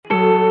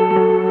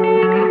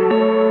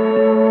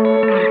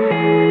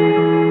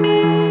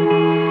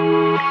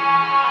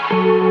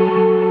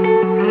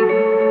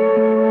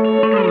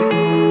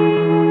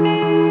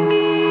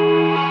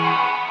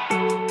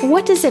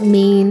does it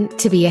mean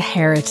to be a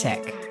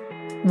heretic?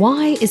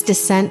 Why is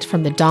dissent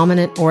from the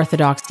dominant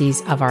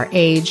orthodoxies of our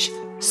age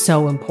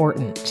so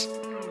important?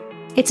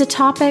 It's a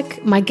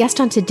topic my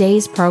guest on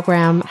today's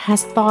program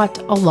has thought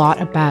a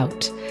lot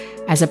about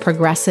as a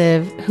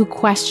progressive who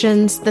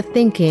questions the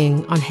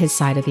thinking on his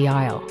side of the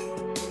aisle.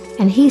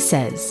 And he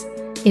says,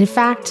 in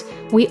fact,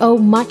 we owe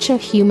much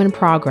of human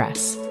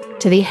progress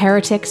to the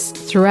heretics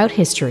throughout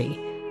history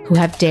who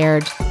have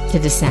dared to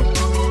dissent.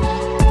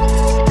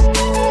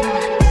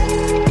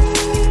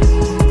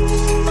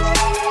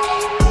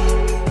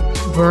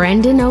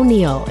 Brendan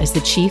O'Neill is the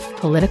chief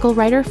political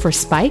writer for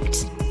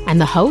Spiked and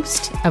the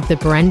host of The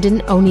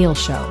Brendan O'Neill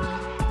Show.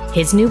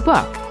 His new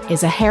book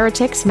is A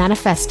Heretic's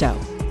Manifesto,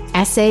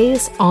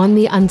 Essays on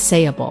the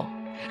Unsayable.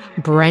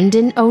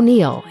 Brendan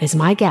O'Neill is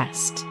my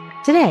guest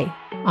today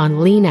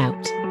on Lean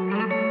Out.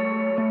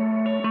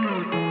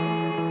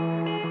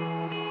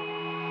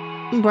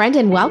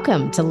 Brendan,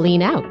 welcome to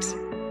Lean Out.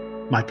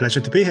 My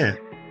pleasure to be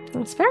here.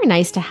 It's very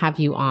nice to have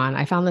you on.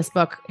 I found this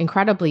book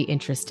incredibly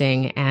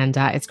interesting, and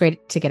it's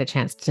great to get a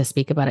chance to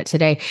speak about it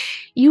today.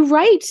 You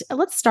write,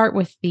 let's start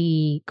with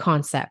the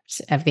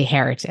concept of the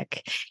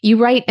heretic. You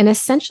write, an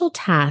essential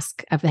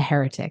task of the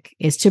heretic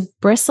is to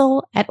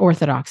bristle at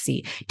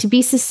orthodoxy, to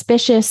be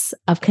suspicious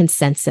of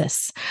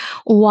consensus.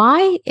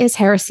 Why is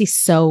heresy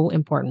so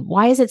important?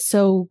 Why is it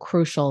so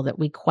crucial that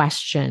we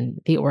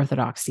question the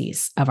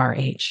orthodoxies of our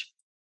age?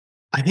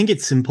 I think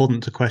it's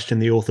important to question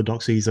the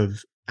orthodoxies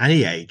of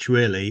any age,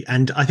 really.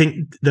 And I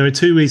think there are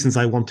two reasons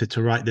I wanted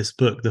to write this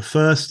book. The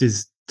first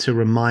is to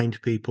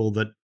remind people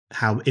that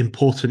how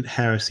important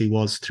heresy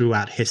was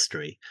throughout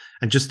history.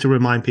 And just to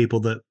remind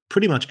people that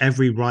pretty much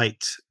every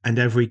right and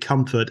every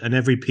comfort and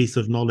every piece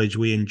of knowledge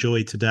we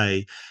enjoy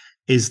today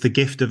is the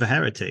gift of a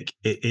heretic.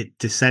 It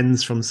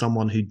descends from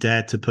someone who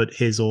dared to put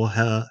his or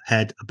her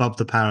head above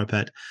the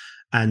parapet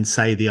and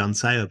say the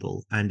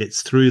unsayable. And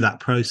it's through that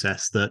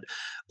process that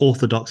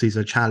orthodoxies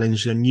are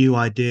challenged and new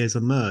ideas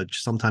emerge,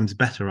 sometimes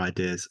better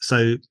ideas.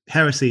 So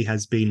heresy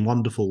has been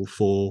wonderful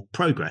for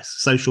progress,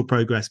 social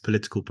progress,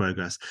 political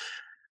progress.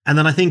 And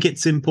then I think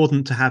it's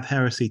important to have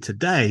heresy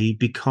today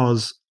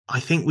because I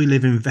think we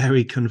live in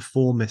very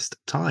conformist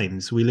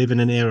times. We live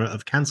in an era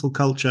of cancel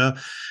culture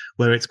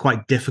where it's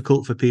quite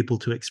difficult for people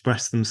to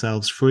express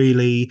themselves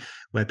freely,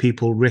 where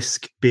people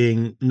risk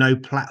being no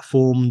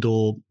platformed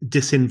or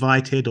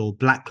disinvited or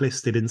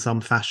blacklisted in some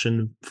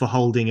fashion for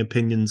holding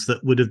opinions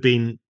that would have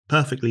been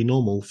perfectly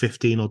normal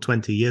 15 or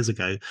 20 years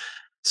ago.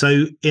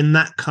 So in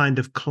that kind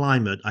of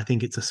climate, I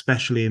think it's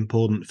especially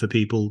important for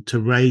people to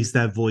raise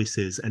their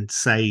voices and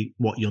say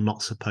what you're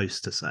not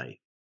supposed to say.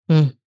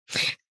 Mm.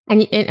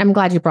 And I'm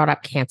glad you brought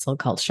up cancel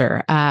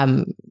culture,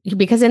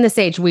 because in this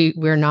age,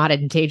 we're not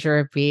in danger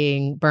of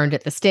being burned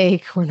at the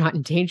stake. We're not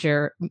in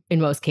danger, in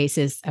most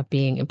cases, of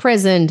being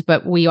imprisoned,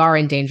 but we are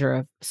in danger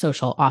of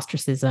social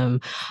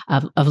ostracism,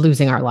 of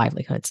losing our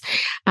livelihoods.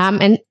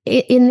 And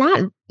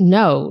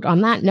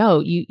on that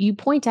note, you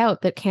point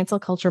out that cancel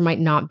culture might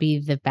not be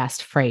the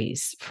best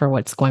phrase for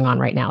what's going on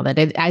right now, that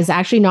it is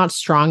actually not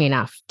strong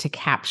enough to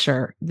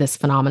capture this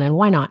phenomenon.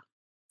 Why not?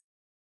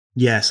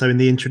 Yeah, so in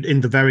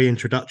the very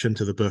introduction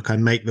to the book, I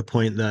make the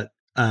point that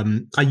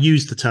I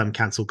use the term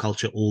cancel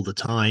culture all the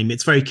time.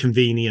 It's very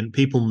convenient.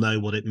 People know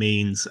what it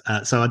means.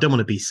 So I don't want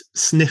to be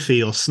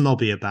sniffy or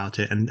snobby about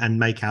it and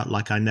make out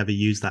like I never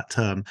use that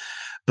term.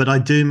 But I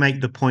do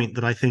make the point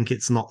that I think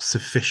it's not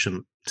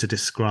sufficient to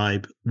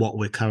describe what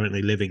we're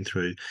currently living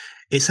through.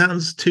 It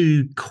sounds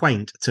too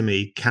quaint to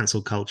me,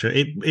 cancel culture.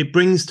 It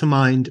brings to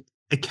mind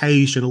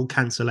occasional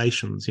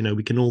cancellations. You know,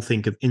 we can all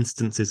think of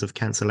instances of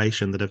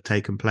cancellation that have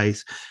taken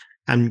place,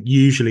 and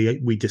usually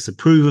we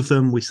disapprove of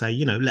them. We say,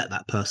 let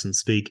that person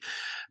speak.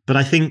 But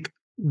I think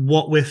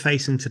what we're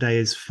facing today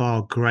is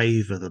far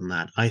graver than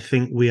that. I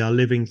think we are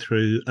living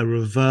through a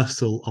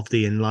reversal of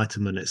the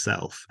Enlightenment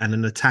itself and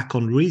an attack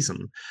on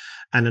reason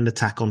and an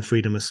attack on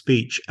freedom of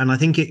speech. And I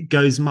think it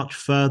goes much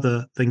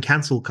further than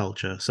cancel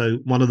culture. So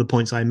one of the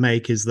points I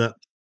make is that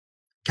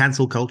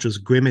cancel culture's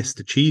grimmest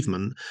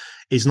achievement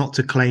is not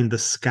to claim the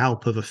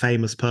scalp of a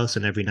famous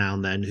person every now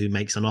and then who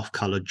makes an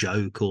off-color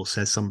joke or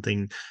says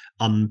something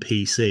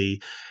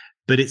un-PC,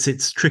 but it's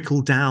its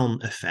trickle-down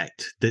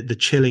effect, the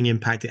chilling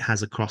impact it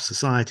has across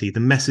society,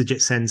 the message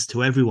it sends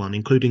to everyone,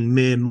 including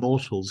mere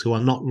mortals who are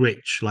not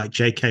rich like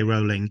J.K.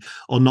 Rowling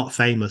or not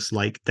famous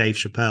like Dave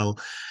Chappelle.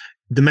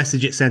 The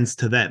message it sends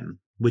to them,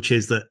 which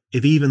is that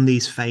if even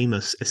these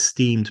famous,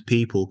 esteemed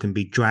people can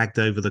be dragged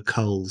over the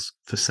coals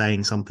for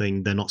saying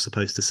something they're not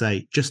supposed to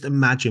say, just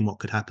imagine what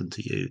could happen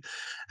to you.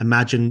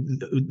 Imagine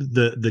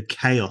the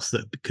chaos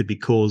that could be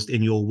caused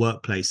in your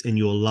workplace, in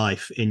your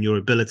life, in your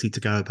ability to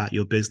go about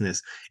your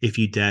business if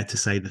you dare to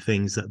say the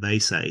things that they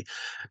say.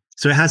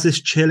 So it has this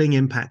chilling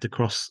impact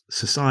across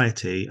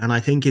society, and I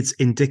think it's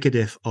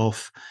indicative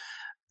of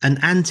an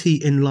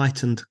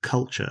anti-enlightened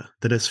culture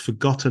that has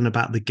forgotten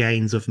about the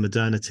gains of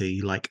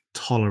modernity, like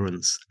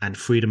tolerance and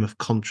freedom of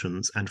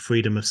conscience and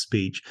freedom of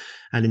speech,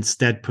 and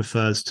instead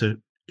prefers to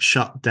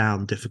shut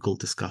down difficult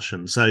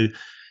discussion. So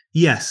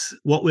yes,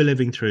 what we're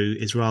living through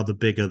is rather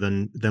bigger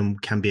than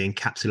can be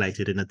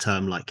encapsulated in a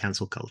term like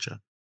cancel culture.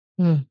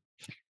 Mm.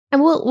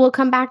 And we'll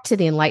come back to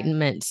the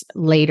Enlightenment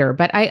later,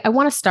 but I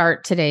want to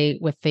start today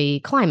with the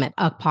climate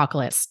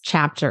apocalypse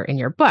chapter in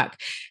your book.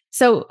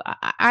 So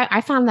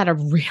I found that a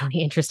really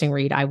interesting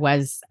read. I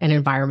was an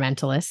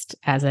environmentalist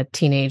as a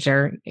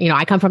teenager. You know,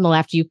 I come from the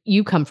left.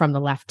 You come from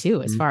the left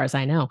too, as Mm-hmm. far as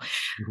I know.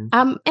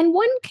 Mm-hmm. And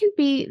one can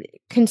be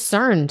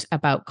concerned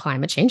about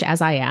climate change,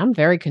 as I am,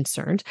 very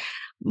concerned,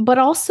 but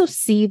also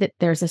see that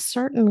there's a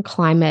certain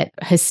climate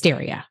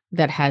hysteria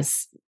that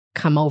has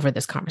come over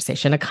this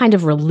conversation, a kind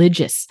of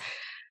religious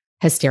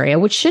hysteria,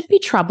 which should be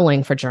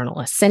troubling for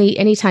journalists.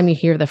 Anytime you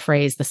hear the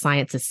phrase "the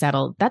science is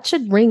settled," that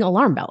should ring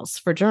alarm bells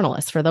for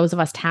journalists, for those of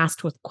us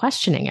tasked with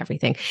questioning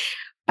everything.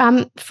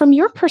 From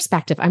your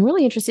perspective, I'm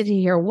really interested to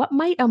hear what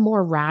might a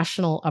more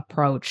rational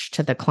approach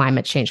to the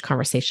climate change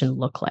conversation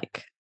look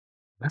like.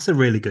 That's a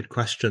really good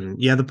question.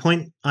 Yeah, the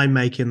point I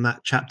make in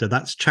that chapter,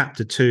 that's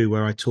chapter 2,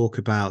 where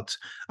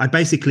I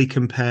basically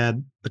compare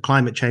the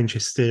climate change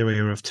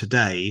hysteria of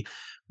today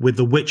with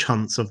the witch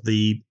hunts of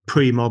the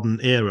pre-modern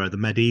era, the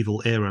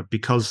medieval era,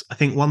 because I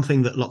think one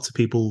thing that lots of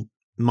people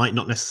might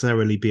not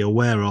necessarily be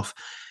aware of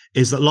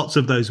is that lots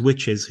of those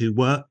witches who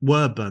were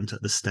burnt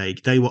at the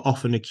stake, they were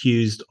often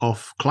accused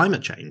of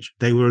climate change.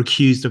 They were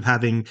accused of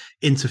having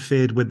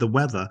interfered with the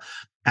weather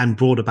and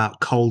brought about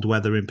cold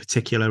weather in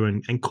particular,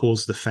 and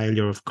caused the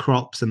failure of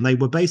crops. And they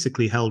were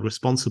basically held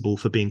responsible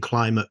for being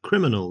climate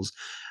criminals.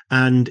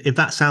 And if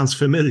that sounds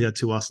familiar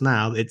to us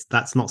now,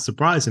 that's not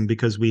surprising,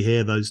 because we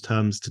hear those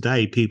terms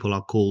today. People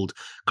are called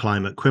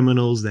climate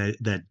criminals.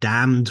 They're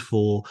damned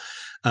for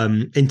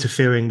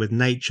interfering with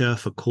nature,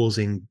 for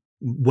causing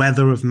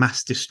weather of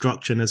mass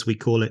destruction, as we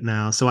call it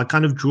now. So I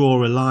kind of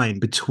draw a line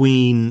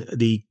between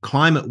the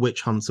climate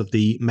witch hunts of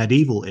the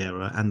medieval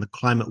era and the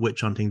climate witch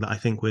hunting that I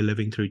think we're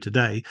living through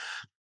today.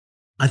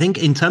 I think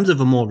in terms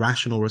of a more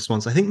rational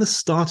response, I think the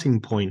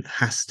starting point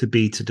has to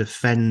be to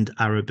defend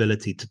our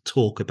ability to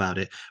talk about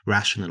it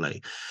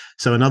rationally.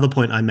 So another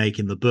point I make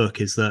in the book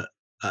is that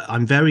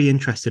I'm very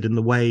interested in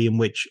the way in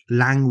which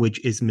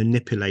language is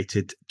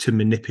manipulated to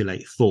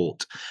manipulate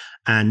thought.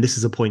 And this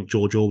is a point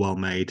George Orwell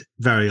made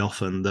very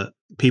often, that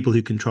people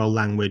who control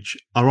language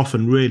are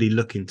often really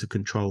looking to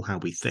control how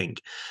we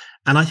think.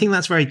 And I think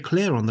that's very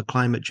clear on the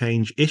climate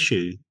change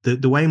issue.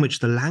 The way in which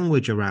the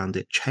language around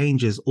it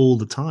changes all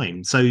the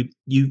time. So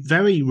you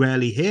very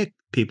rarely hear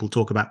people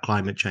talk about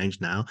climate change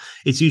now.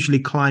 It's usually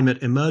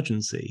climate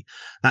emergency.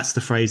 That's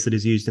the phrase that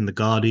is used in the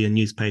Guardian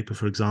newspaper,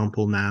 for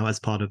example, now as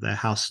part of their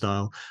house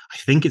style. I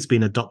think it's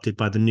been adopted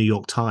by the New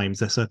York Times.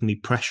 There's certainly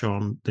pressure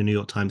on the New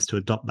York Times to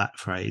adopt that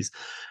phrase.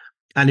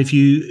 And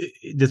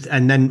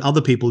then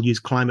other people use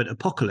climate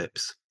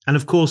apocalypse. And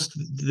of course,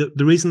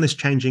 the reason this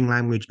changing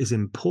language is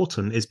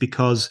important is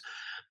because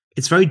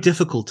it's very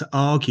difficult to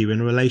argue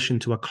in relation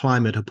to a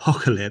climate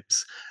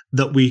apocalypse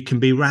that we can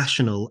be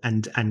rational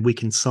and we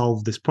can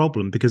solve this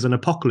problem, because an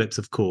apocalypse,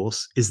 of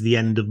course, is the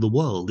end of the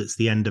world. It's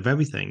the end of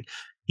everything.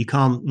 You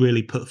can't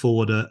really put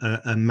forward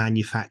a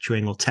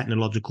manufacturing or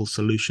technological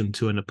solution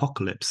to an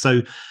apocalypse.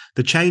 So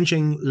the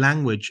changing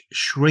language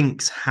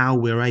shrinks how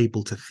we're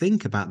able to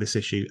think about this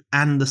issue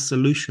and the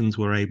solutions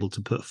we're able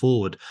to put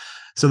forward.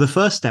 So the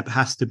first step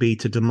has to be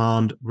to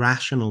demand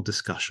rational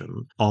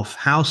discussion of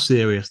how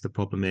serious the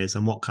problem is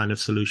and what kind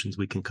of solutions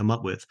we can come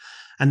up with.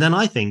 And then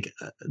I think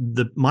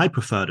my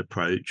preferred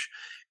approach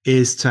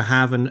is to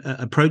have an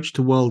approach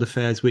to world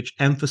affairs which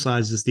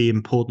emphasizes the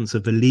importance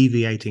of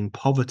alleviating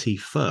poverty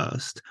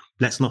first.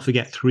 Let's not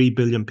forget 3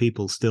 billion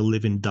people still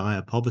live in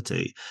dire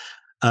poverty.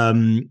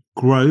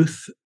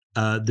 Growth,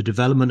 the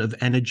development of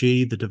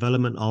energy, the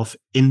development of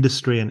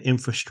industry and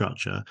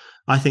infrastructure.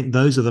 I think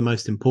those are the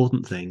most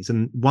important things.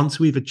 And once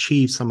we've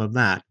achieved some of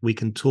that, we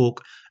can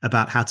talk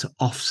about how to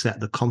offset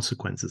the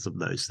consequences of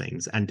those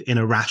things, and in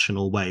a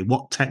rational way.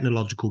 What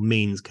technological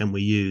means can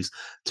we use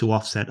to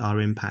offset our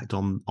impact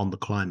on the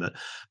climate?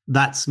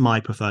 That's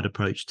my preferred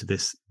approach to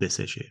this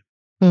issue.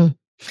 Mm.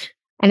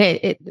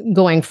 And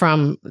going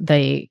from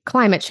the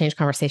climate change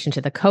conversation to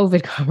the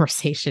COVID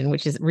conversation,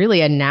 which is really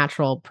a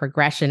natural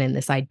progression in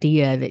this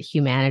idea that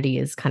humanity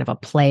is kind of a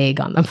plague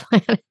on the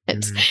planet.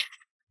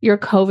 Your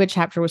COVID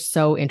chapter was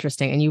so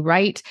interesting. And you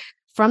write,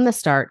 from the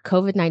start,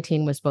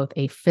 COVID-19 was both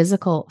a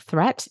physical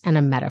threat and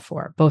a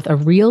metaphor, both a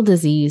real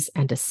disease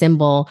and a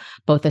symbol,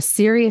 both a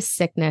serious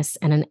sickness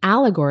and an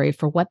allegory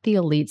for what the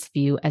elites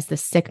view as the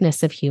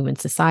sickness of human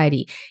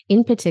society,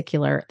 in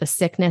particular, the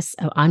sickness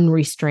of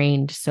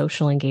unrestrained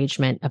social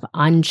engagement, of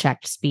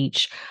unchecked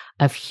speech,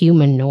 of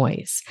human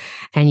noise.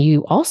 And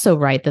you also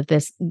write that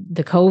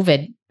the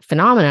COVID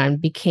phenomenon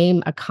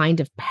became a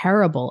kind of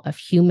parable of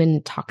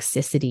human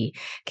toxicity.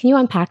 Can you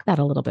unpack that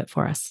a little bit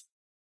for us?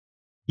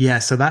 Yeah,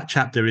 so that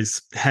chapter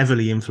is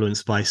heavily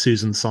influenced by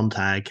Susan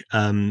Sontag.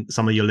 Some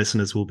of your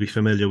listeners will be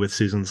familiar with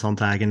Susan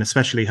Sontag, and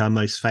especially her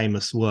most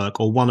famous work,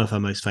 or one of her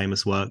most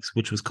famous works,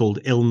 which was called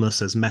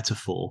Illness as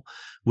Metaphor,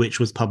 which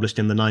was published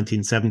in the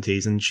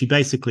 1970s. And she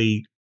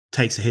basically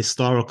takes a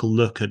historical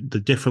look at the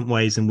different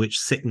ways in which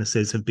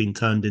sicknesses have been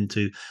turned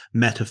into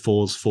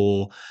metaphors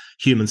for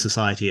human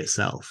society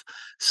itself.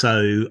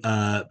 So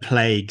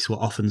plagues were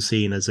often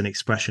seen as an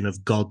expression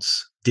of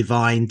God's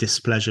divine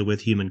displeasure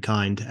with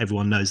humankind.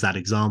 Everyone knows that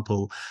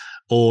example.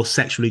 Or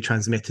sexually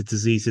transmitted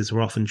diseases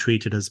were often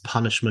treated as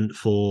punishment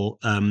for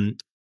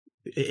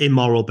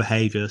immoral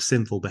behavior,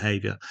 sinful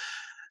behavior.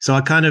 So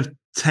I kind of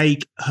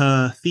take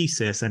her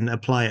thesis and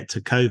apply it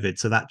to COVID.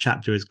 So that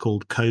chapter is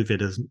called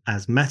COVID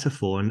as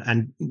metaphor.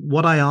 And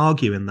what I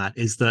argue in that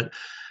is that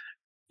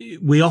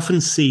we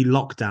often see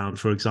lockdown,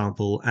 for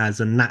example, as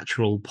a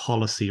natural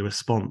policy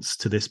response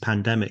to this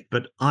pandemic,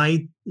 but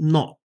I'm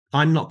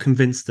not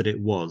convinced that it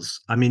was.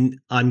 I mean,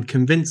 I'm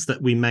convinced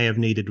that we may have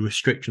needed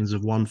restrictions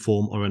of one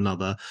form or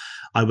another.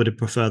 I would have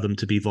preferred them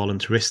to be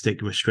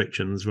voluntaristic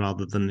restrictions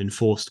rather than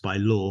enforced by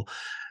law.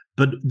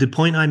 But the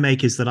point I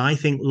make is that I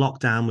think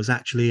lockdown was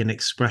actually an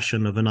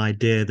expression of an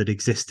idea that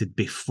existed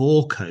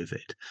before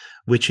COVID,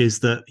 which is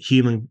that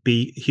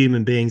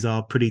human beings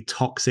are pretty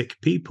toxic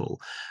people.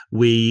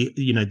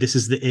 This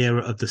is the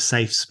era of the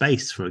safe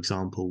space, for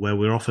example, where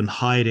we're often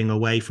hiding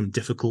away from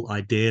difficult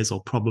ideas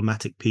or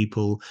problematic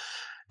people.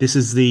 This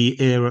is the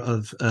era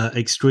of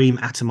extreme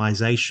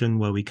atomization,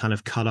 where we kind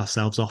of cut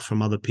ourselves off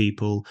from other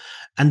people.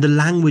 And the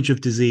language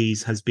of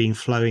disease has been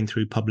flowing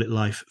through public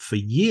life for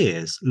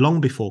years, long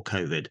before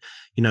COVID.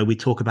 We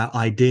talk about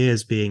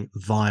ideas being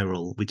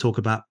viral. We talk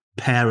about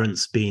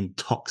parents being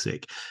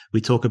toxic.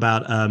 We talk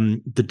about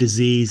the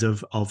disease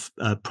of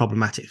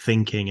problematic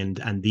thinking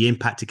and the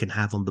impact it can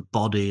have on the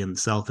body and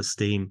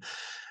self-esteem.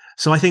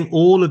 So I think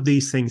all of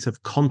these things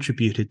have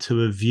contributed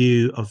to a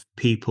view of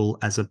people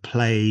as a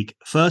plague,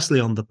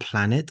 firstly on the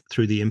planet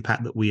through the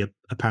impact that we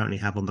apparently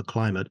have on the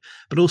climate,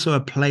 but also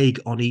a plague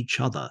on each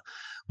other.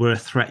 We're a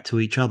threat to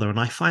each other. And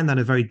I find that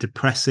a very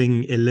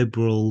depressing,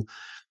 illiberal,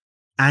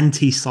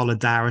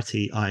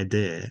 anti-solidarity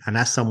idea. And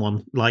as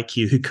someone like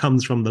you who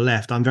comes from the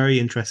left, I'm very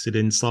interested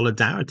in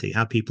solidarity,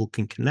 how people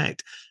can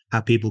connect,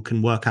 how people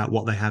can work out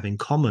what they have in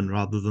common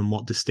rather than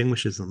what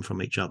distinguishes them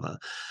from each other.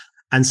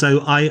 And so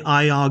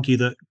I argue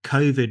that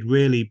COVID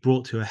really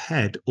brought to a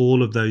head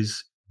all of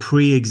those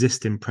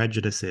pre-existing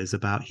prejudices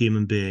about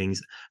human beings,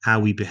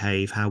 how we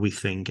behave, how we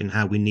think, and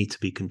how we need to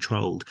be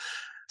controlled.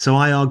 So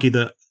I argue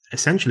that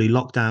essentially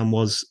lockdown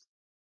was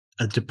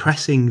a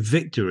depressing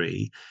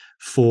victory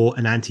for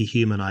an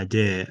anti-human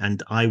idea.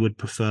 And I would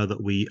prefer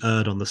that we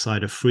erred on the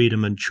side of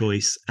freedom and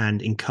choice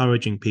and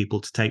encouraging people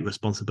to take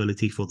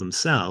responsibility for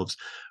themselves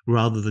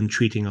rather than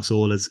treating us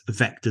all as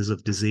vectors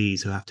of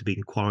disease who have to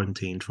be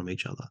quarantined from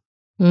each other.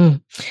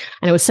 And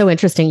it was so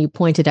interesting. You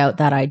pointed out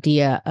that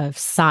idea of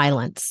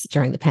silence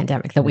during the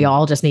pandemic, that we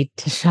all just need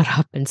to shut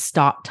up and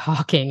stop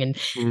talking,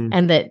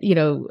 and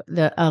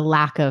that, a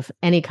lack of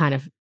any kind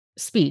of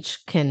speech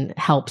can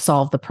help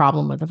solve the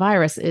problem of the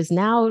virus is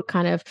now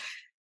kind of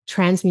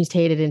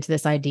transmutated into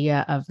this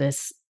idea of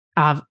this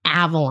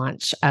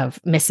avalanche of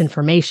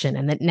misinformation,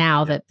 and that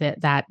now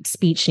that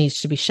speech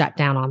needs to be shut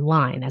down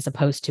online as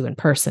opposed to in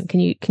person. Can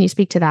you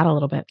speak to that a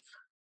little bit?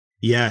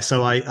 Yeah,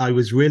 so I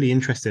was really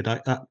interested.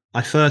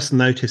 I first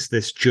noticed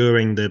this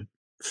during the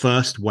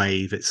first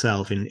wave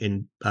itself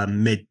in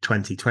mid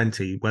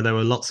 2020, where there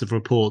were lots of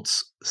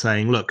reports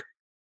saying, look,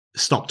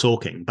 stop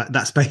talking. But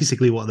that's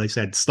basically what they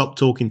said. Stop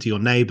talking to your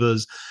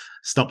neighbors,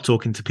 stop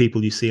talking to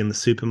people you see in the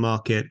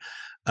supermarket,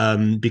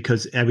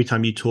 because every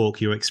time you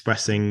talk,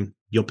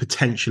 you're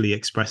potentially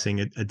expressing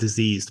a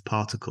diseased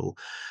particle.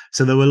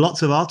 So there were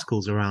lots of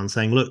articles around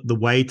saying, look, the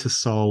way to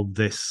solve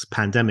this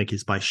pandemic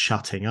is by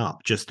shutting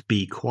up, just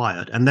be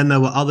quiet. And then there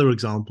were other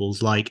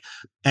examples, like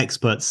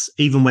experts,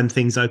 even when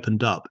things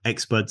opened up,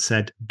 experts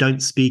said,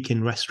 don't speak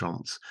in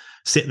restaurants,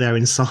 sit there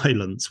in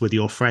silence with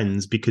your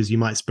friends because you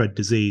might spread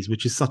disease,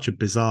 which is such a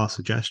bizarre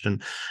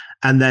suggestion.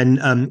 And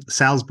then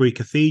Salisbury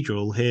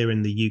Cathedral here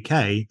in the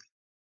UK,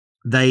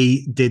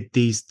 they did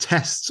these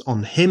tests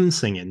on hymn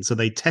singing. So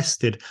they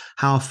tested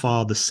how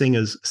far the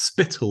singer's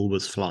spittle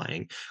was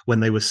flying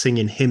when they were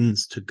singing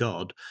hymns to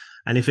God.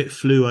 And if it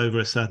flew over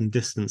a certain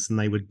distance, then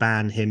they would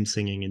ban hymn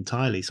singing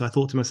entirely. So I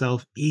thought to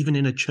myself, even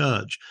in a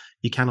church,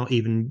 you cannot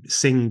even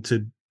sing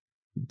to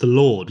the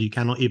Lord. You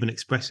cannot even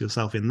express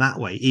yourself in that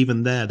way.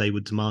 Even there, they were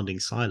demanding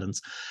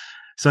silence.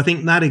 So I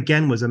think that,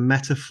 again, was a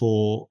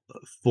metaphor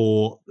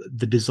for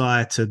the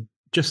desire to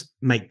just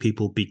make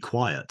people be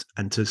quiet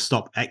and to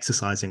stop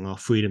exercising our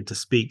freedom to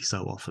speak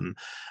so often.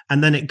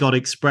 And then it got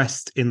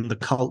expressed in the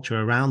culture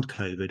around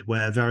COVID,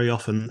 where very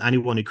often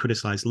anyone who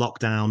criticized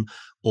lockdown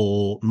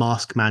or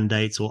mask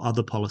mandates or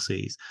other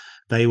policies,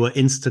 they were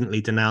instantly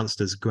denounced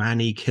as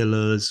granny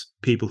killers,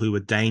 people who were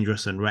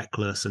dangerous and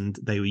reckless, and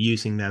they were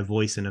using their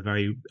voice in a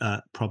very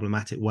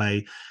problematic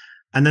way.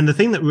 And then the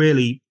thing that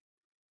really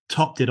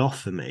topped it off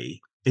for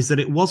me is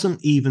that it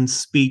wasn't even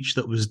speech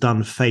that was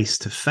done face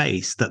to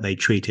face that they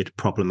treated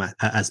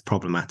as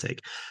problematic,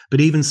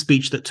 but even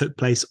speech that took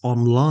place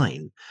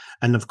online.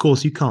 And of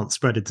course, you can't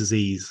spread a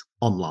disease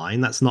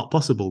online. That's not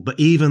possible. But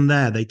even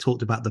there, they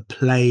talked about the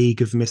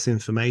plague of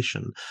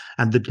misinformation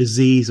and the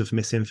disease of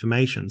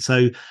misinformation.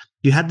 So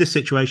you had this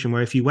situation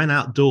where if you went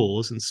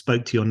outdoors and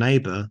spoke to your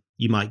neighbor,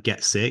 you might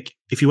get sick.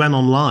 If you went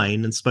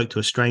online and spoke to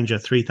a stranger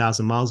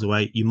 3,000 miles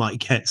away, you might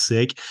get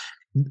sick.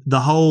 The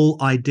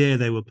whole idea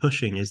they were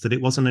pushing is that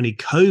it wasn't only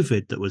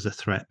COVID that was a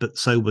threat, but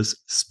so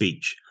was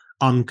speech,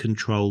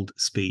 uncontrolled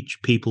speech,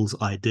 people's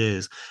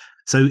ideas.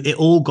 So it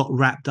all got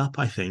wrapped up,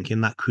 I think,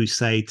 in that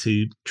crusade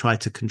to try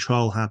to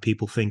control how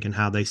people think and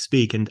how they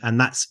speak. And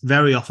that's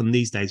very often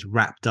these days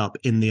wrapped up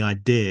in the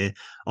idea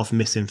of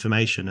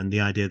misinformation and the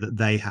idea that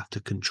they have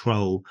to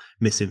control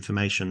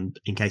misinformation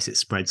in case it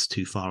spreads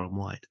too far and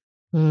wide.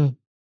 Mm.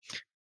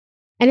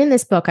 And in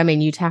this book, I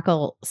mean, you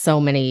tackle so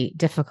many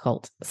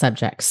difficult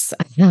subjects.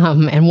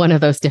 And one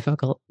of those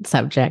difficult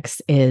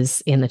subjects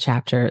is in the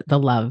chapter, The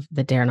Love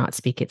That Dare Not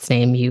Speak Its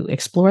Name. You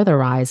explore the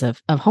rise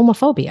of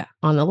homophobia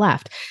on the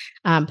left,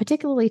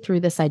 particularly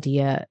through this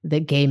idea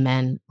that gay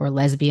men or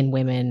lesbian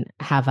women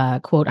have a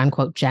quote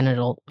unquote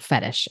genital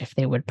fetish if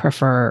they would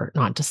prefer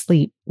not to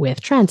sleep with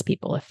trans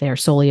people, if they're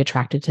solely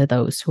attracted to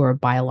those who are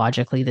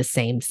biologically the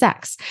same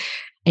sex.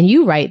 And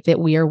you write that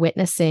we are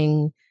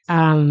witnessing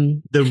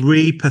the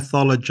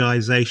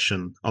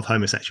repathologization of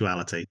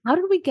homosexuality. How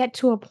did we get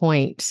to a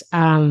point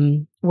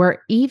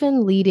where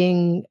even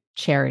leading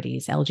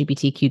charities,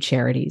 LGBTQ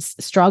charities,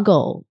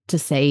 struggle to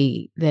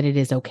say that it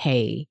is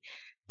okay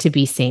to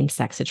be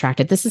same-sex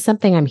attracted? This is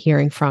something I'm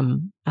hearing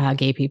from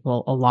gay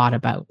people a lot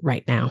about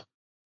right now.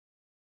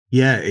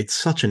 Yeah, it's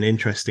such an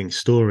interesting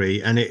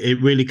story. And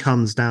it really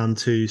comes down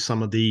to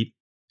some of the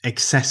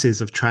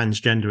excesses of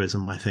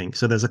transgenderism, I think.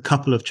 So there's a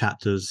couple of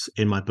chapters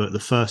in my book, the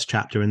first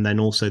chapter, and then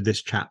also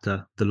this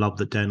chapter, The Love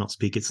That Dare Not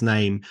Speak Its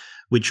Name,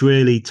 which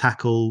really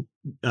tackle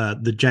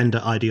the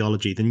gender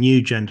ideology, the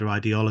new gender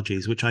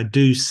ideologies, which I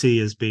do see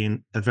as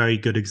being a very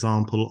good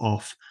example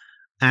of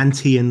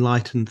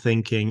anti-enlightened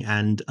thinking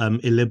and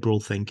illiberal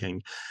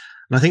thinking.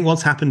 And I think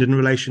what's happened in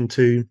relation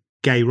to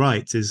gay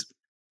rights is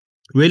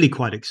really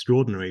quite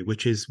extraordinary,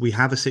 which is we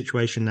have a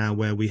situation now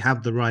where we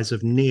have the rise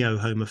of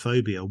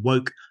neo-homophobia,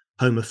 woke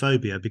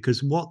homophobia,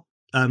 because what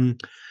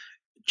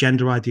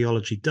gender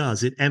ideology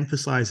does, it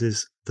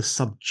emphasizes the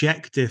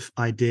subjective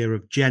idea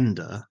of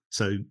gender.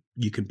 So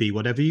you can be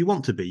whatever you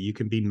want to be. You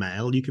can be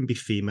male, you can be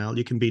female,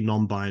 you can be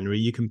non-binary,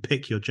 you can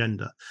pick your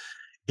gender.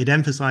 It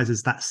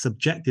emphasizes that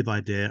subjective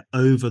idea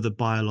over the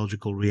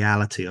biological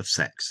reality of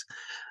sex.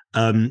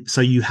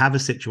 So you have a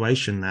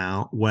situation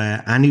now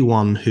where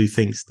anyone who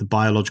thinks the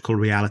biological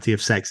reality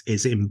of sex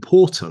is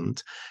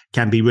important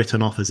can be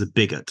written off as a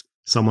bigot,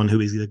 someone who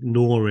is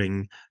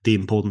ignoring the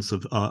importance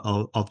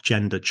of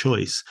gender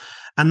choice.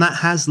 And that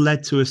has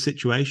led to a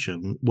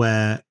situation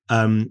where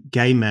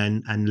gay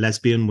men and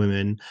lesbian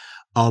women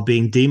are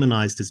being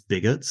demonized as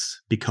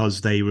bigots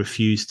because they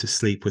refuse to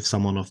sleep with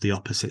someone of the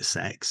opposite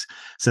sex.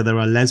 So there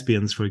are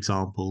lesbians, for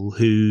example,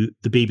 who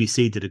the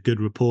BBC did a good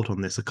report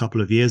on this a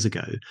couple of years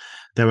ago.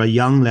 There are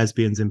young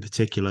lesbians in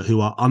particular who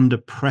are under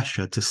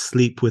pressure to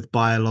sleep with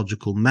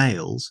biological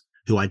males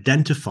who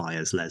identify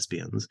as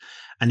lesbians.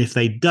 And if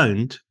they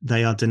don't,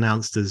 they are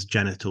denounced as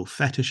genital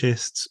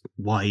fetishists.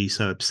 Why are you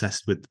so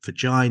obsessed with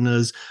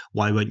vaginas?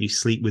 Why won't you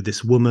sleep with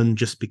this woman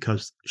just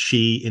because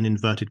she, in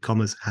inverted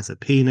commas, has a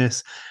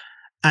penis?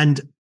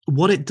 And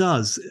what it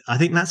does, I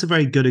think that's a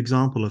very good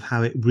example of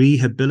how it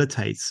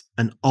rehabilitates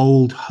an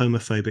old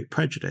homophobic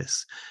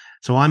prejudice.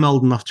 So I'm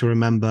old enough to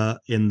remember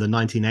in the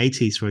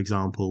 1980s, for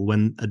example,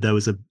 when there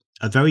was a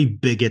very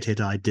bigoted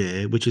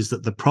idea, which is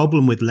that the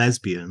problem with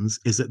lesbians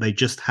is that they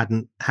just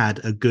hadn't had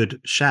a good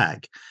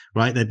shag,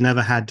 right? They'd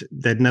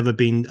never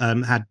been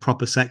had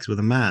proper sex with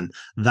a man.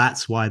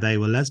 That's why they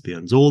were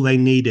lesbians. All they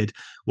needed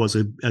was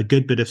a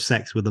good bit of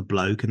sex with a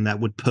bloke, and that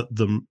would put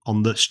them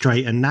on the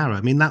straight and narrow.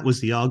 I mean, that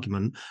was the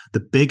argument, the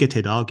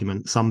bigoted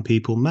argument some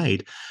people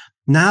made.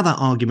 Now that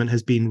argument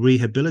has been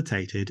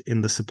rehabilitated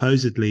in the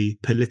supposedly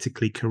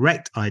politically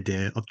correct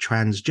idea of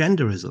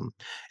transgenderism.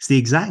 It's the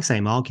exact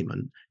same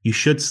argument. You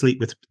should sleep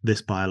with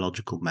this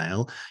biological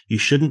male. You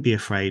shouldn't be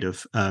afraid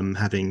of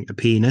having a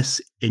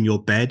penis in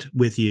your bed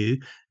with you.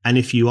 And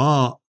if you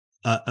are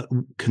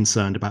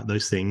concerned about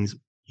those things,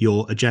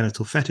 you're a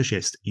genital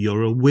fetishist.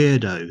 You're a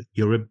weirdo.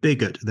 You're a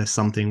bigot. There's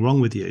something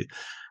wrong with you.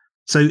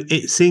 So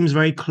it seems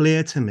very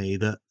clear to me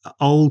that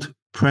old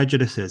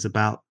prejudices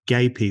about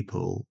gay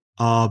people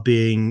are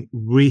being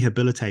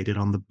rehabilitated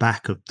on the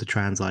back of the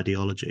trans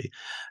ideology.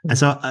 And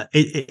so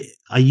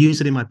I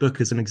use it in my book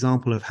as an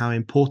example of how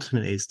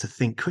important it is to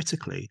think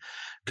critically,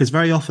 because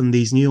very often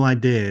these new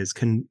ideas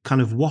can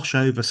kind of wash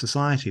over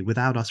society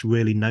without us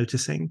really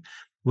noticing,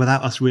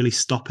 without us really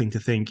stopping to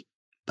think,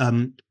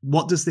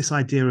 what does this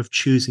idea of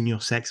choosing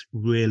your sex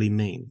really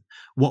mean?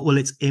 What will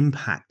its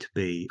impact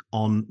be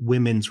on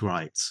women's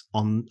rights,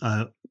 on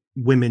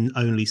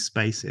women-only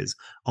spaces,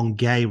 on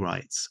gay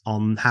rights,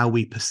 on how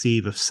we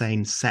perceive of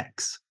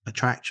same-sex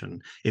attraction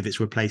if it's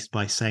replaced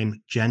by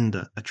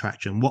same-gender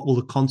attraction? What will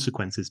the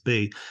consequences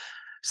be?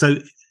 So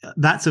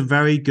that's a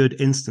very good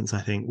instance,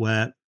 I think,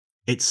 where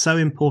it's so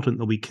important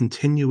that we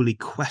continually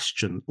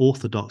question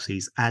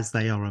orthodoxies as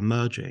they are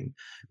emerging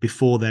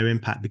before their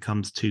impact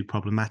becomes too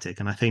problematic.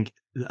 And I think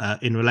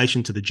in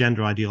relation to the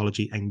gender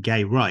ideology and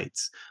gay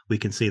rights, we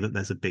can see that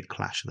there's a big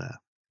clash there.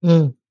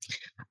 Mm.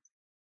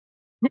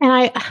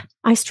 And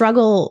I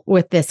struggle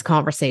with this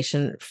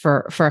conversation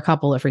for a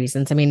couple of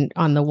reasons. I mean,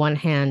 on the one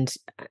hand,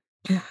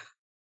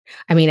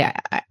 I mean,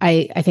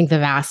 I think the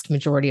vast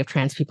majority of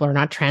trans people are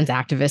not trans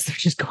activists. They're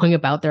just going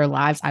about their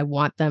lives. I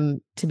want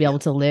them to be able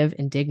to live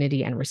in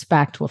dignity and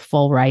respect with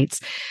full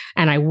rights.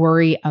 And I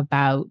worry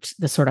about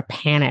the sort of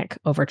panic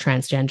over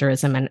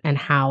transgenderism and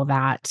how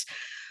that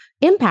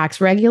impacts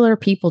regular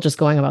people just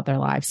going about their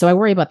lives. So I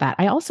worry about that.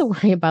 I also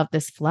worry about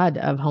this flood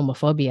of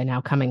homophobia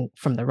now coming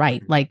from the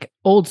right, like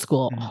old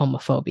school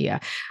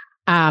homophobia.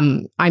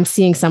 I'm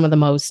seeing some of the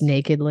most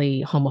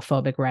nakedly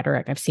homophobic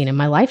rhetoric I've seen in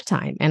my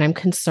lifetime, and I'm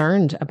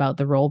concerned about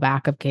the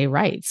rollback of gay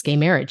rights, gay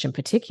marriage in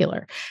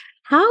particular.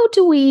 How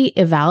do we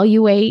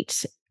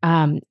evaluate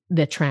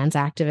the trans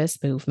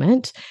activist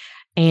movement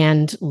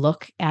and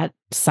look at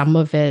some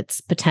of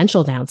its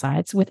potential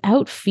downsides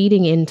without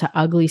feeding into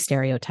ugly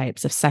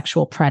stereotypes of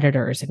sexual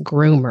predators and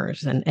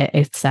groomers and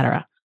et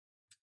cetera?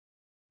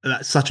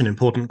 That's such an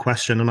important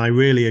question. And I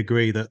really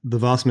agree that the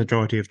vast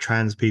majority of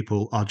trans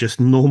people are just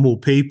normal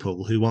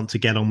people who want to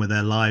get on with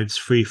their lives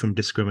free from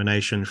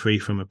discrimination, free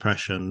from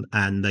oppression,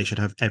 and they should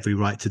have every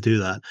right to do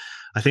that.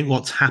 I think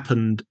what's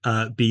happened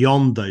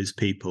beyond those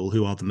people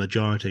who are the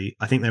majority,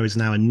 I think there is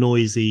now a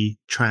noisy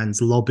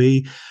trans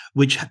lobby,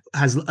 which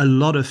has a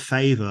lot of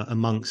favor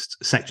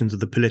amongst sections of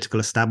the political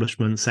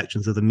establishment,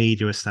 sections of the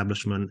media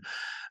establishment,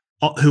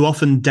 who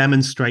often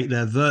demonstrate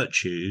their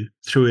virtue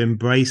through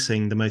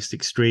embracing the most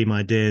extreme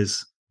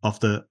ideas of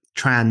the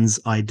trans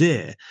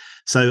idea.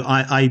 So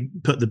I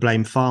put the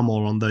blame far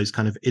more on those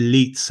kind of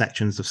elite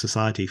sections of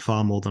society,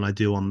 far more than I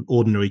do on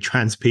ordinary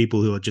trans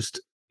people who are just,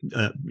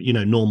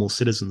 normal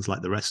citizens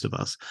like the rest of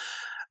us.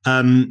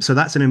 So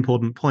that's an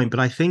important point.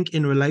 But I think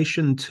in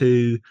relation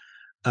to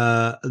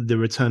the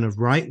return of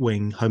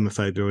right-wing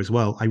homophobia as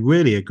well, I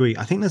really agree.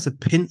 I think there's a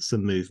pincer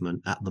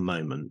movement at the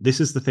moment.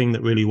 This is the thing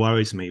that really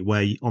worries me,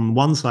 where on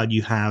one side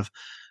you have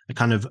a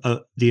kind of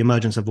the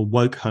emergence of a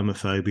woke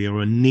homophobia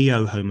or a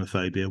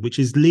neo-homophobia, which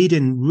is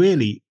leading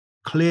really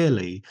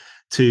clearly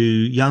to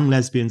young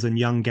lesbians and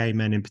young gay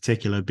men in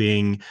particular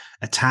being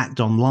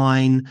attacked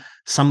online,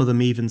 some of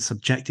them even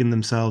subjecting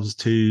themselves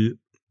to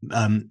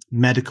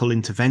medical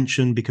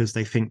intervention because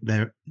they think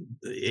they're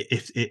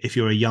if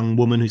you're a young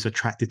woman who's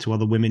attracted to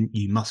other women,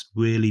 you must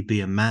really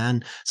be a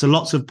man. So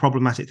lots of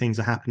problematic things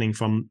are happening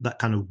from that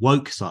kind of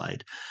woke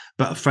side.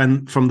 But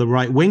from the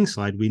right wing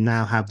side, we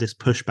now have this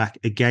pushback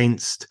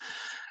against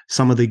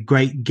some of the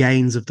great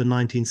gains of the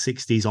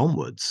 1960s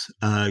onwards,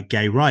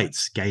 gay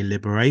rights, gay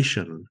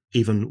liberation,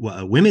 even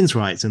women's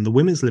rights and the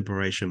women's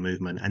liberation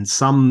movement. And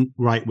some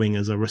right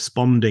wingers are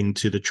responding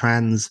to the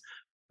trans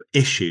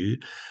issue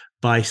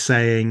by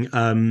saying,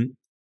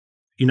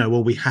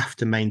 well, we have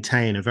to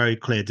maintain a very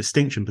clear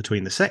distinction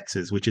between the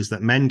sexes, which is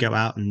that men go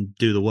out and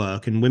do the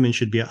work and women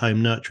should be at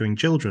home nurturing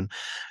children.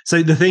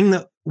 So the thing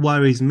that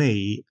worries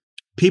me,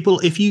 people,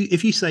 if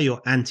you say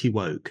you're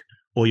anti-woke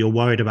or you're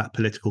worried about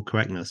political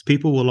correctness,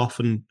 people will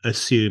often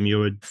assume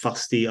you're a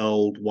fusty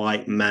old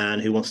white man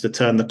who wants to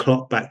turn the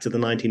clock back to the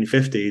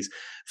 1950s.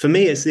 For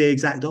me, it's the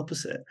exact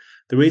opposite.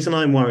 The reason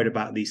I'm worried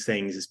about these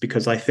things is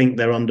because I think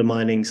they're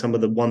undermining some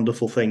of the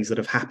wonderful things that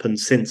have happened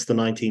since the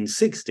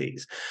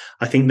 1960s.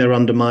 I think they're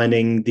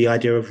undermining the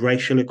idea of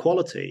racial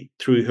equality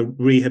through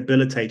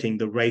rehabilitating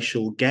the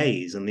racial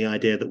gaze and the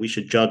idea that we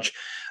should judge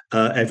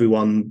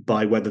everyone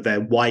by whether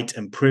they're white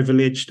and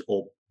privileged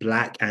or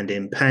Black and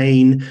in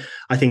pain.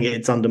 I think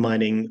it's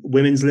undermining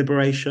women's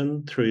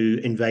liberation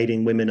through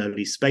invading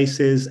women-only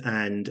spaces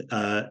and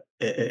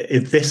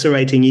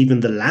eviscerating even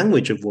the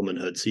language of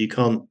womanhood. So you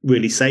can't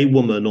really say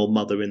woman or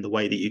mother in the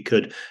way that you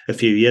could a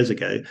few years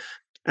ago.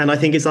 And I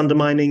think it's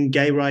undermining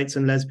gay rights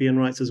and lesbian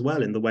rights as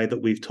well in the way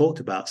that we've talked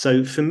about.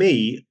 So for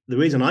me, the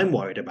reason I'm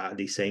worried about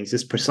these things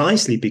is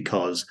precisely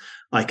because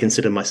I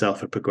consider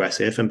myself a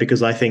progressive and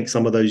because I think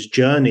some of those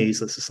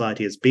journeys that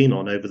society has been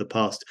on over the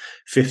past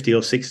 50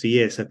 or 60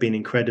 years have been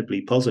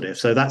incredibly positive.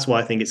 So that's why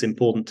I think it's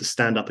important to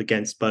stand up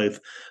against both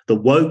the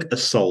woke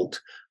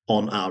assault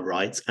on our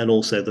rights and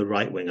also the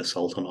right-wing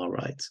assault on our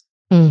rights.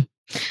 Mm.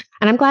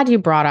 And I'm glad you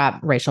brought up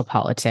racial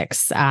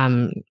politics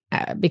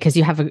because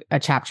you have a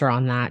chapter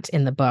on that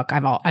in the book.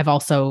 I've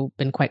also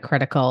been quite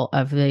critical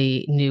of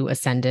the new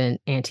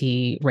ascendant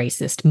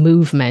anti-racist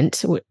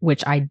movement,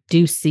 which I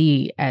do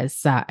see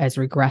as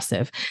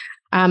regressive.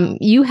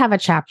 You have a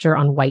chapter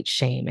on white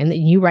shame, and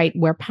you write,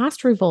 where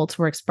past revolts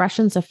were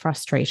expressions of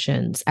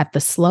frustrations at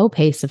the slow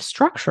pace of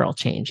structural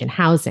change in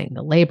housing,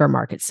 the labor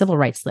market, civil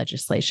rights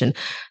legislation,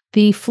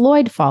 the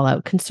Floyd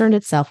fallout concerned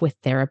itself with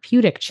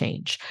therapeutic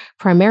change,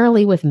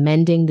 primarily with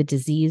mending the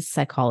diseased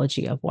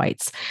psychology of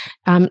whites.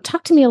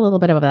 Talk to me a little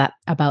bit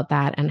about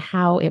that and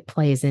how it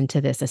plays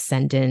into this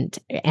ascendant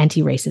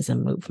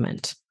anti-racism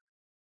movement.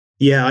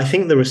 Yeah, I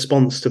think the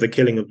response to the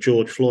killing of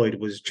George Floyd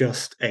was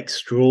just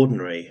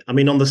extraordinary. I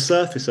mean, on the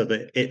surface of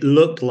it, it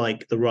looked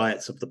like the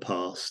riots of the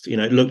past. You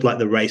know, it looked like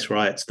the race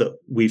riots that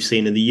we've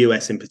seen in the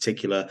US in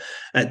particular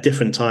at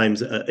different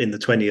times in the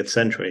 20th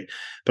century.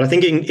 But I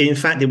think, in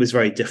fact, it was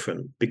very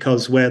different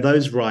because where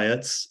those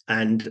riots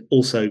and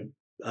also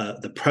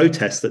the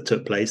protests that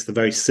took place, the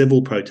very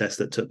civil protests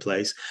that took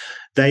place,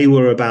 they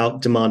were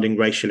about demanding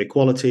racial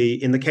equality.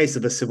 In the case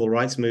of the civil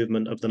rights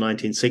movement of the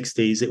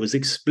 1960s, it was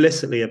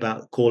explicitly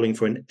about calling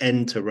for an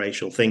end to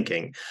racial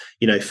thinking.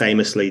 You know,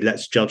 famously,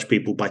 let's judge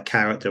people by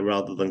character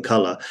rather than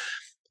color.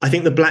 I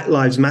think the Black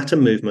Lives Matter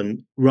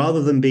movement,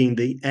 rather than being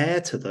the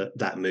heir to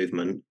that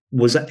movement,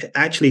 was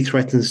actually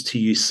threatens to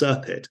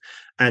usurp it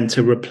and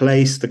to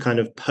replace the kind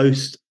of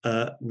post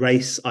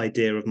race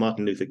idea of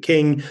Martin Luther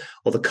King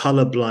or the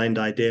colorblind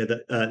idea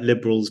that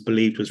liberals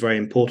believed was very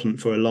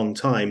important for a long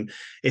time.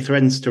 It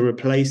threatens to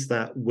replace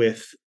that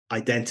with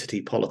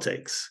identity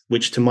politics,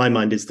 which to my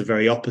mind is the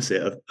very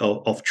opposite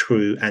of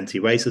true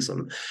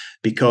anti-racism,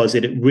 because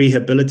it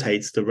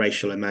rehabilitates the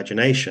racial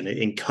imagination. It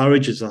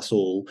encourages us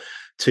all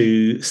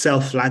to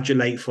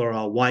self-flagellate for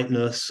our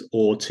whiteness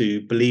or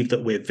to believe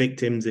that we're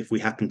victims if we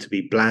happen to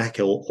be Black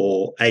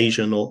or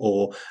Asian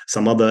or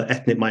some other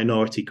ethnic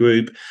minority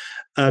group.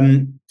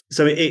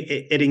 So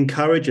it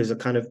encourages a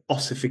kind of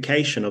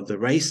ossification of the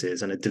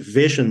races and a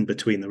division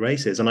between the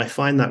races. And I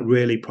find that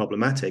really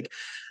problematic.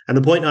 And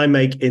the point I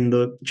make in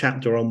the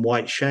chapter on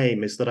white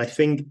shame is that I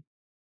think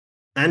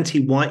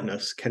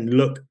anti-whiteness can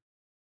look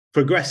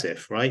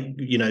progressive, right?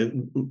 You know,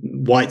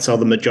 whites are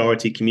the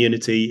majority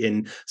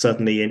community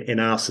certainly in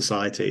our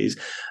societies.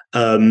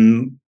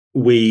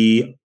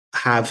 We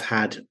have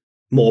had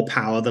more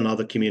power than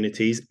other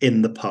communities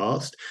in the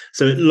past.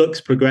 So it looks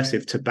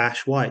progressive to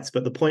bash whites.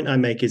 But the point I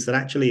make is that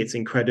actually it's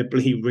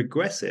incredibly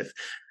regressive.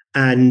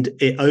 And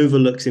it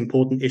overlooks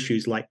important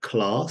issues like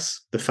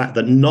class, the fact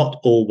that not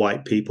all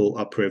white people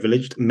are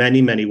privileged.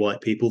 Many, many white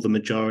people, the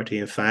majority,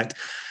 in fact,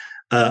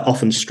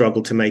 often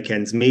struggle to make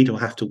ends meet or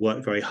have to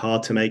work very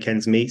hard to make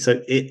ends meet.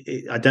 So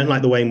I don't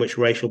like the way in which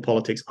racial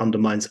politics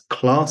undermines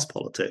class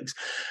politics.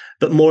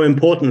 But more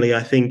importantly,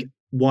 I think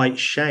white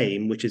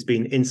shame, which has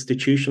been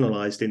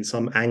institutionalized in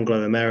some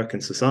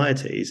Anglo-American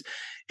societies,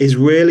 is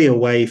really a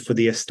way for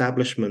the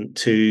establishment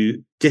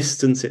to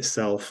distance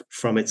itself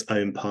from its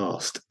own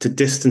past, to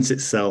distance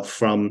itself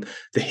from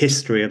the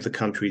history of the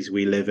countries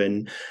we live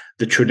in,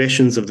 the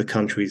traditions of the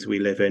countries we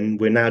live in.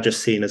 We're now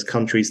just seen as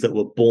countries that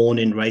were born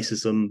in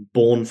racism,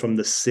 born from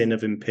the sin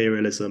of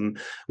imperialism.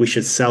 We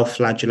should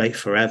self-flagellate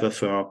forever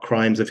for our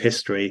crimes of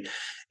history.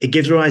 It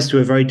gives rise to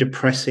a very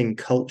depressing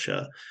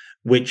culture,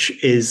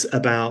 which is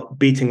about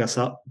beating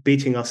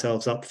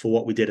ourselves up for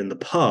what we did in the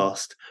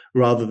past,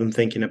 rather than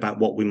thinking about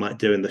what we might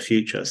do in the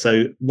future.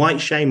 So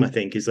white shame, I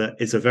think, is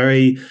a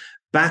very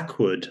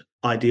backward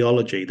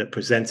ideology that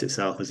presents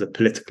itself as a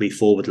politically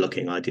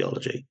forward-looking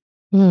ideology.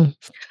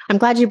 I'm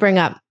glad you bring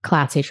up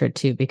class hatred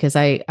too, because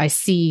I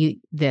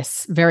see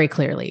this very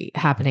clearly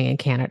happening in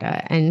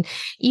Canada. And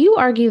you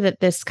argue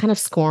that this kind of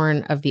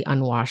scorn of the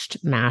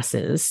unwashed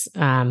masses,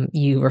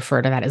 you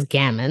refer to that as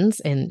gammons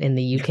in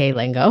the UK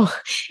lingo,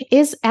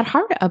 is at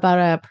heart about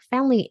a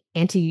profoundly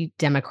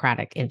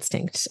anti-democratic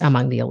instinct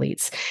among the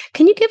elites.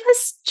 Can you give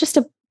us just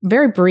a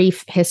very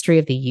brief history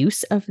of the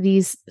use of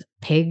these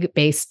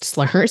pig-based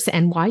slurs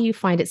and why you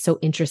find it so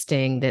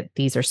interesting that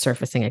these are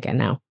surfacing again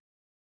now?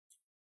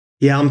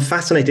 Yeah, I'm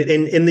fascinated.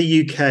 In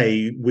the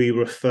UK, we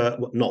refer,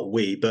 well, not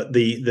we, but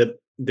the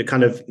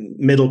kind of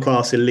middle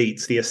class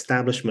elites, the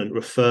establishment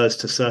refers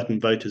to certain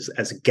voters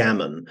as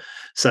gammon.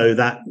 So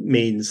that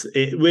means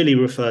it really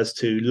refers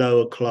to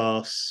lower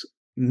class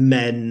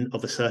men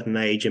of a certain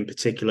age in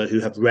particular who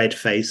have red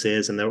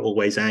faces and they're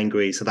always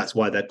angry. So that's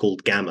why they're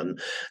called gammon.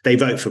 They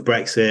vote for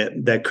Brexit.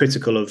 They're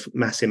critical of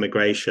mass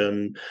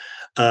immigration.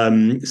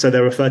 So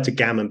they're referred to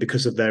gammon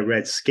because of their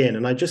red skin.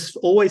 And I just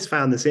always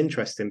found this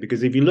interesting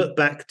because if you look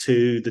back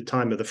to the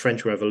time of the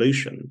French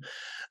Revolution,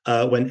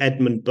 when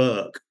Edmund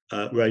Burke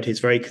wrote his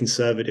very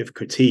conservative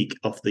critique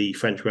of the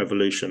French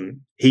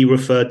Revolution, he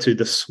referred to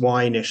the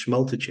swinish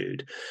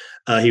multitude.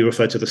 He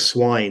referred to the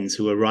swines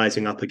who were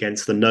rising up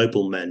against the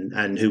noblemen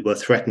and who were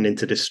threatening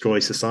to destroy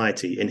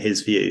society, in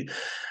his view.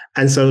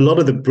 And so a lot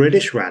of the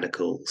British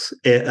radicals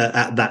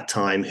at that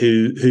time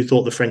who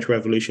thought the French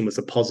Revolution was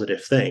a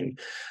positive thing,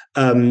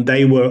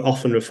 they were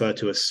often referred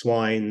to as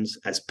swines,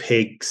 as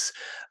pigs.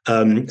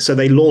 So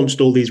they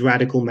launched all these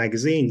radical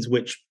magazines,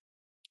 which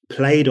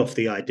played off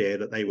the idea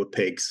that they were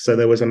pigs. So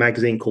there was a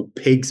magazine called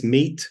Pig's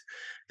Meat.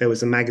 There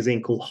was a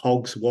magazine called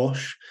Hog's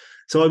Wash.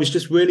 So I was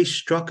just really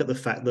struck at the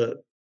fact that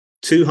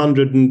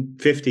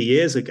 250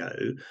 years ago,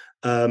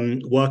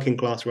 working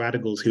class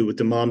radicals who were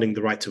demanding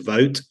the right to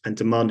vote and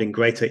demanding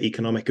greater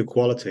economic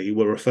equality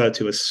were referred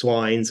to as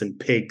swines and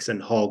pigs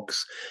and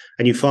hogs.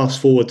 And you fast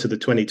forward to the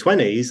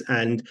 2020s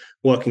and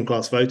working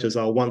class voters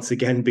are once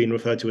again being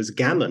referred to as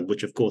gammon,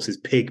 which of course is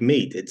pig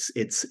meat.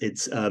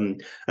 It's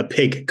a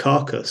pig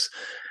carcass.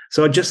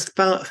 So I just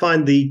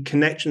find the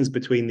connections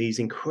between these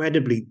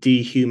incredibly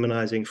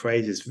dehumanizing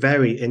phrases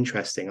very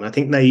interesting. And I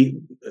think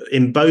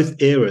in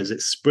both eras,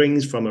 it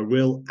springs from a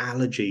real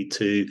allergy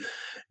to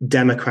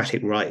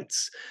democratic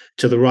rights,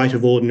 to the right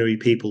of ordinary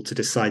people to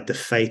decide the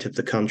fate of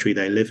the country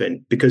they live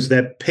in, because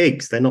they're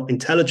pigs. They're not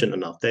intelligent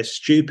enough. They're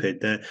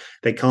stupid.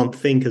 They can't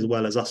think as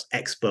well as us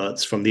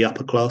experts from the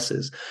upper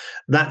classes.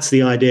 That's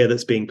the idea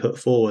that's being put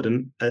forward.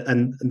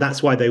 And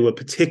that's why they were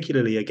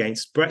particularly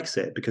against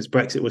Brexit, because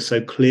Brexit was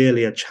so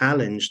clearly a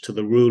challenge to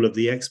the rule of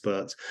the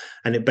experts.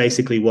 And it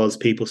basically was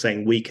people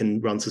saying, we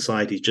can run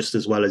society just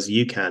as well as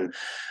you can.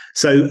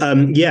 So,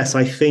 yes,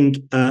 I think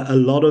a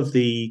lot of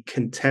the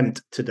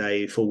contempt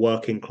today for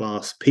working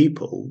class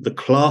people, the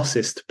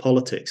classist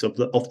politics of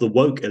the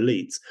woke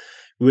elites,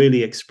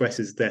 really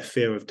expresses their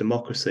fear of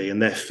democracy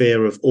and their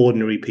fear of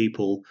ordinary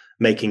people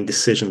making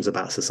decisions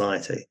about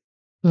society.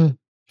 Mm.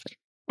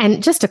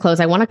 And just to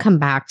close, I want to come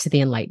back to the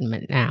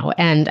Enlightenment now.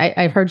 And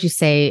I've heard you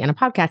say in a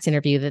podcast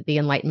interview that the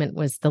Enlightenment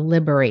was the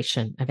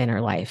liberation of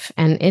inner life.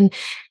 And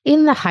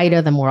in the height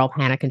of the moral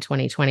panic in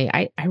 2020,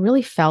 I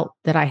really felt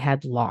that I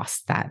had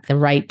lost that, the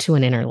right to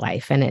an inner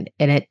life. And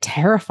it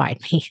terrified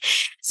me.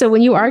 So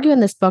when you argue in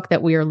this book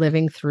that we are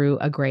living through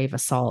a grave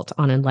assault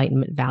on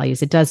Enlightenment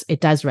values, it does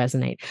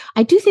resonate.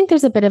 I do think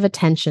there's a bit of a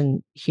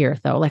tension here,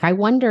 though. Like, I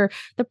wonder,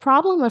 the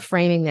problem of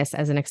framing this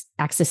as an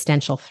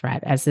existential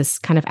threat, as this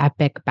kind of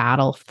epic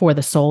battle for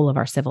the soul of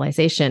our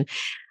civilization,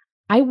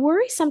 I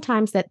worry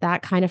sometimes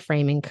that kind of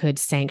framing could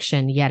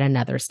sanction yet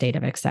another state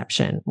of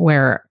exception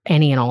where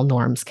any and all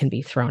norms can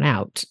be thrown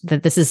out,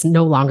 that this is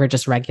no longer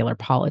just regular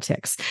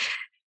politics.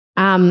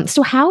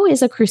 So how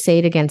is a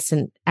crusade against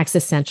an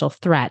existential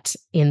threat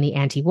in the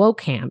anti-woke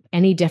camp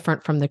any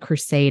different from the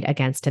crusade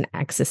against an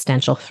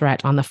existential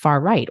threat on the far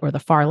right or the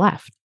far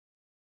left?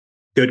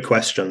 Good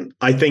question.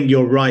 I think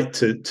you're right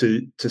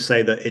to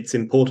say that it's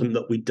important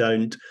that we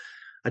don't,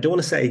 I don't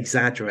want to say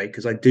exaggerate,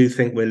 because I do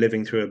think we're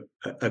living through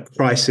a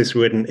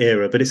crisis-ridden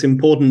era, but it's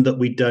important that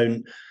we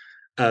don't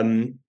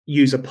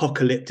use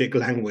apocalyptic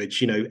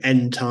language,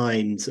 end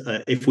times.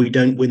 If we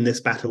don't win this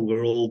battle,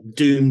 we're all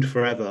doomed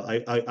forever.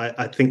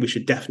 I think we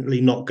should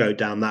definitely not go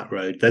down that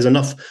road. There's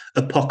enough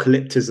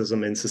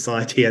apocalypticism in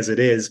society as it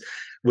is,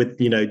 with,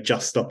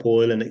 Just Stop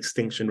Oil and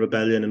Extinction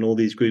Rebellion and all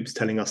these groups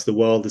telling us the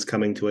world is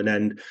coming to an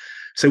end.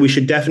 So we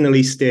should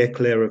definitely steer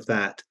clear of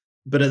that.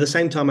 But at the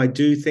same time, I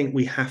do think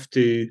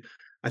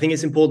I think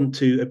it's important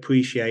to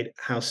appreciate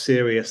how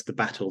serious the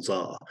battles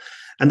are.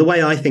 And the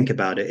way I think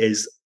about it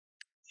is,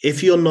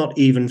 if you're not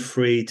even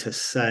free to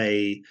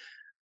say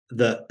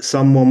that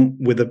someone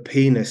with a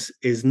penis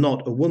is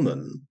not a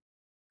woman,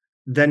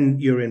 then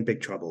you're in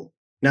big trouble.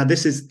 Now,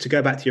 this is, to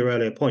go back to your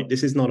earlier point,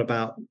 this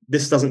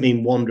doesn't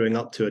mean wandering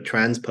up to a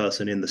trans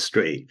person in the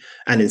street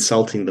and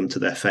insulting them to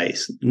their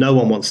face. No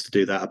one wants to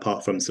do that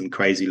apart from some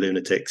crazy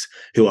lunatics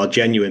who are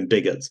genuine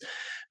bigots.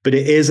 But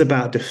it is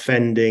about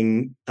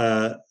defending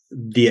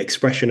the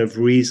expression of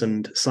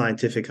reasoned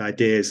scientific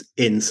ideas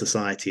in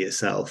society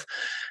itself.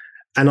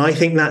 And I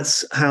think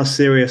that's how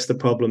serious the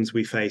problems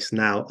we face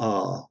now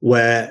are,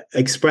 where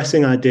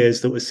expressing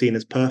ideas that were seen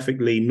as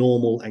perfectly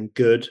normal and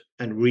good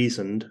and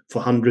reasoned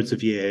for hundreds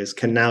of years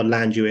can now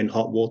land you in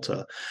hot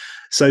water.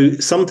 So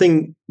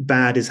something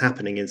bad is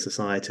happening in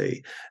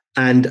society.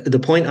 And the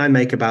point I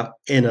make about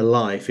inner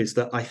life is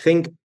that I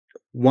think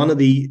one of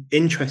the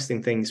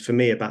interesting things for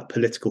me about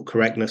political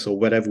correctness, or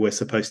whatever we're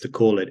supposed to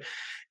call it,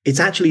 it's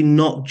actually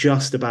not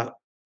just about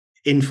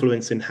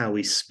influence in how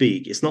we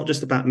speak. It's not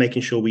just about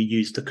making sure we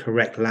use the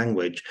correct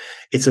language.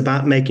 It's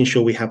about making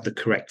sure we have the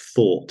correct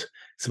thought.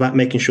 It's about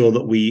making sure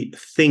that we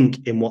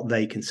think in what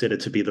they consider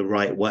to be the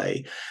right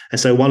way. And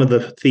so one of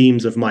the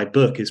themes of my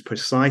book is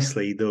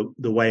precisely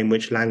the way in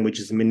which language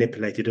is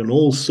manipulated on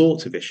all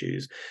sorts of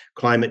issues: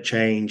 climate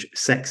change,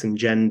 sex and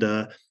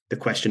gender, the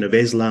question of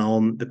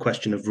Islam, the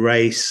question of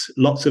race,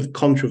 lots of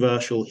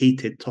controversial,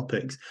 heated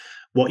topics.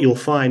 What you'll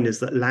find is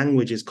that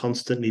language is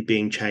constantly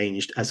being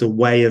changed as a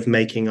way of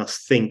making us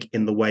think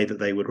in the way that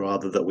they would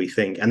rather that we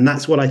think. And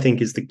that's what I think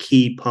is the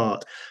key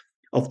part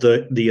of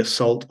the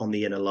assault on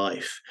the inner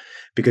life.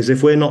 Because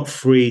if we're not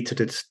free to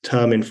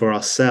determine for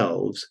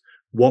ourselves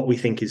what we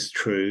think is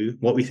true,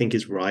 what we think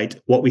is right,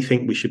 what we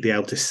think we should be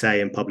able to say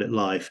in public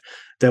life,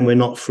 then we're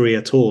not free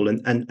at all.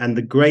 And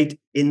the great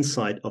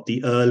insight of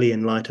the early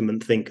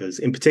Enlightenment thinkers,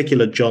 in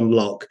particular John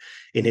Locke,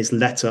 in his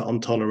letter on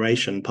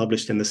toleration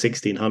published in the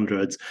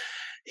 1600s,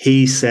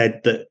 he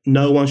said that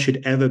no one should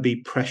ever be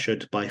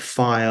pressured by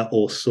fire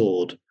or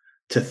sword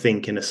to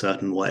think in a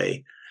certain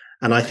way.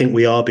 And I think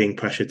we are being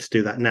pressured to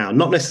do that now,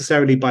 not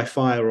necessarily by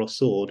fire or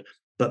sword,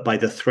 but by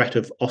the threat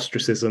of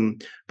ostracism,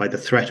 by the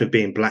threat of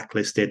being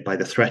blacklisted, by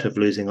the threat of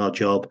losing our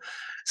job.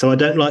 So I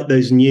don't like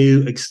those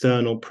new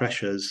external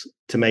pressures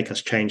to make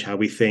us change how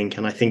we think.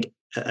 And I think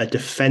a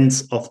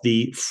defense of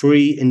the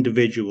free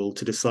individual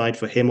to decide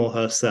for him or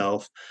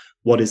herself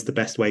what is the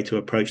best way to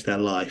approach their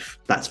life,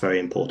 that's very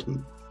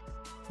important.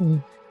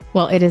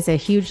 Well, it is a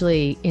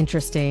hugely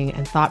interesting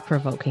and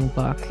thought-provoking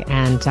book,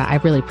 and I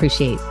really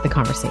appreciate the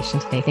conversation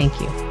today.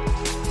 Thank you.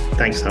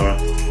 Thanks, Tara.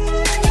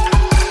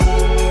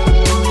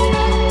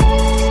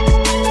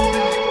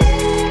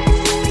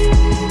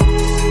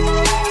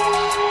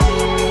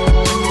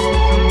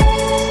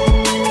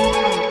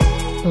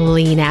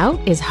 Speaking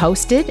Out is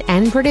hosted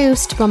and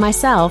produced by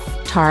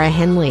myself, Tara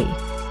Henley.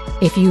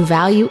 If you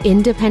value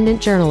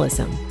independent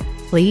journalism,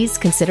 please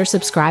consider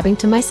subscribing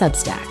to my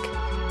Substack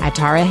at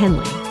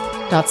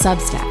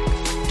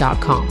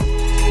tarahenley.substack.com.